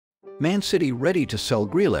Man City ready to sell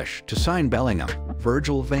Grealish to sign Bellingham.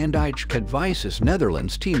 Virgil van Dijk advises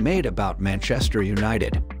Netherlands teammate about Manchester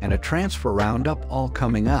United, and a transfer roundup all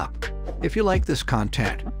coming up. If you like this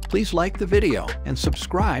content, please like the video and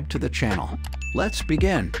subscribe to the channel. Let's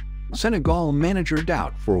begin. Senegal manager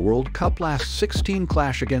doubt for World Cup last 16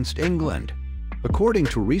 clash against England. According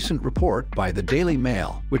to recent report by the Daily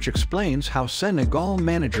Mail, which explains how Senegal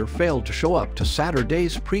manager failed to show up to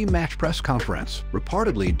Saturday's pre-match press conference,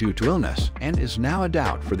 reportedly due to illness, and is now a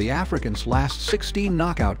doubt for the Africans' last 16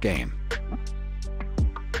 knockout game.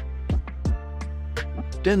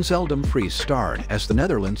 Denzel Dumfries starred as the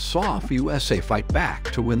Netherlands saw USA fight back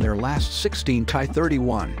to win their last 16 tie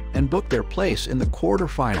 31 and book their place in the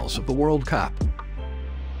quarter-finals of the World Cup.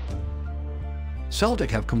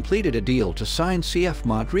 Celtic have completed a deal to sign CF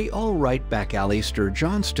Montreal right back Alistair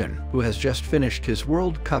Johnston, who has just finished his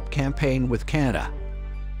World Cup campaign with Canada.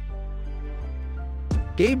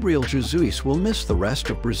 Gabriel Jesus will miss the rest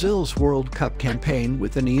of Brazil's World Cup campaign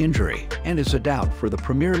with a knee injury and is a doubt for the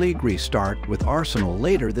Premier League restart with Arsenal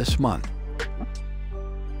later this month.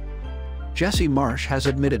 Jesse Marsch has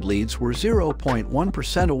admitted Leeds were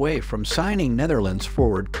 0.1% away from signing Netherlands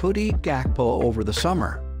forward Cody Gakpo over the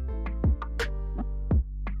summer.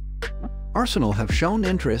 Arsenal have shown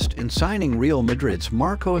interest in signing Real Madrid's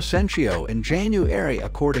Marco Asensio in January,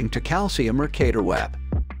 according to Calcio Mercatorweb.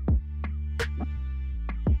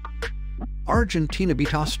 Argentina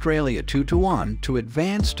beat Australia 2-1 to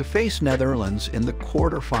advance to face Netherlands in the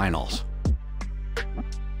quarter-finals.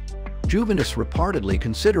 Juventus reportedly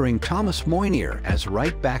considering Thomas Meunier as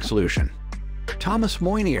right-back solution. Thomas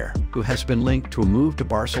Meunier, who has been linked to a move to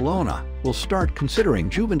Barcelona, will start considering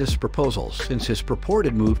Juventus' proposals since his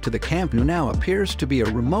purported move to the Camp Nou now appears to be a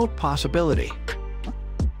remote possibility.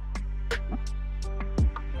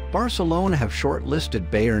 Barcelona have shortlisted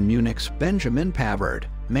Bayern Munich's Benjamin Pavard,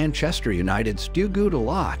 Manchester United's Diogo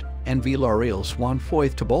Dalot, and Villarreal's Juan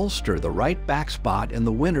Foyth to bolster the right-back spot in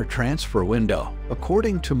the winter transfer window,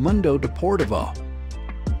 according to Mundo Deportivo.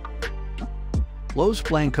 Los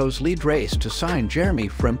Blancos lead race to sign Jeremie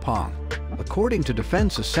Frimpong. According to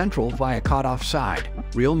Defensa Central via caught offside,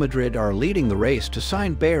 Real Madrid are leading the race to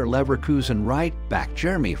sign Bayer Leverkusen right-back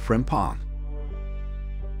Jeremie Frimpong.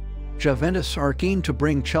 Juventus are keen to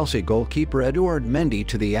bring Chelsea goalkeeper Edouard Mendy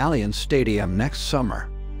to the Allianz Stadium next summer.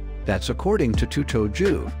 That's according to Tutto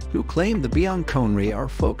Juve, who claim the Bianconeri are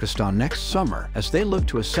focused on next summer as they look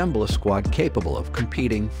to assemble a squad capable of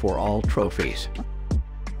competing for all trophies.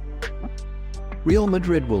 Real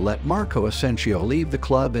Madrid will let Marco Asensio leave the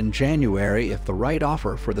club in January if the right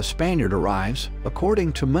offer for the Spaniard arrives,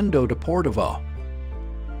 according to Mundo Deportivo.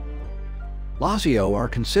 Lazio are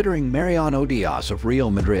considering Mariano Diaz of Real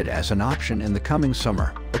Madrid as an option in the coming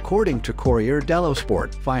summer, according to Corriere dello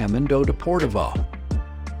Sport via Mundo Deportivo.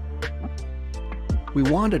 "We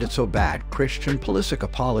wanted it so bad," Christian Pulisic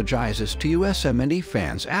apologizes to USMNT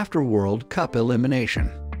fans after World Cup elimination.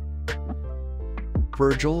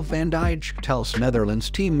 Virgil van Dijk tells Netherlands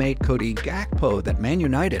teammate Cody Gakpo that Man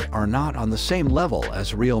United are not on the same level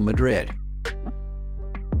as Real Madrid.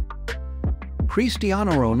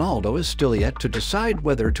 Cristiano Ronaldo is still yet to decide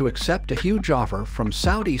whether to accept a huge offer from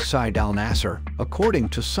Saudi side Al Nassr, according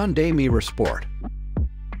to Sunday Mirror Sport.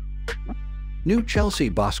 New Chelsea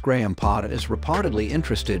boss Graham Potter is reportedly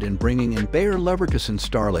interested in bringing in Bayer Leverkusen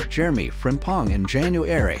starlet Jeremie Frimpong in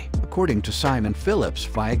January, according to Simon Phillips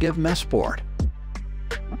via Give Me Sport.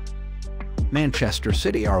 Manchester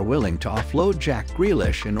City are willing to offload Jack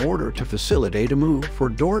Grealish in order to facilitate a move for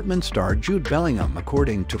Dortmund star Jude Bellingham,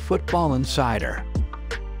 according to Football Insider.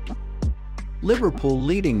 Liverpool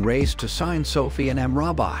leading race to sign Sofiane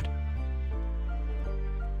Amrabat.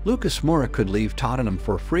 Lucas Moura could leave Tottenham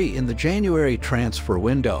for free in the January transfer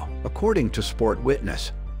window, according to Sport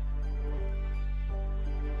Witness.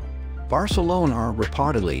 Barcelona are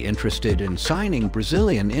reportedly interested in signing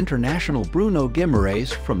Brazilian international Bruno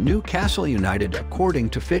Guimarães from Newcastle United, according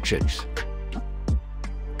to Fitches.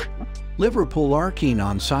 Liverpool are keen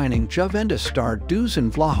on signing Juventus star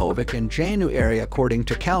Dusan Vlahovic in January, according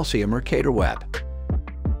to Calcio Mercatorweb.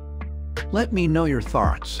 Let me know your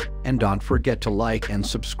thoughts, and don't forget to like and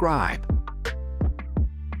subscribe.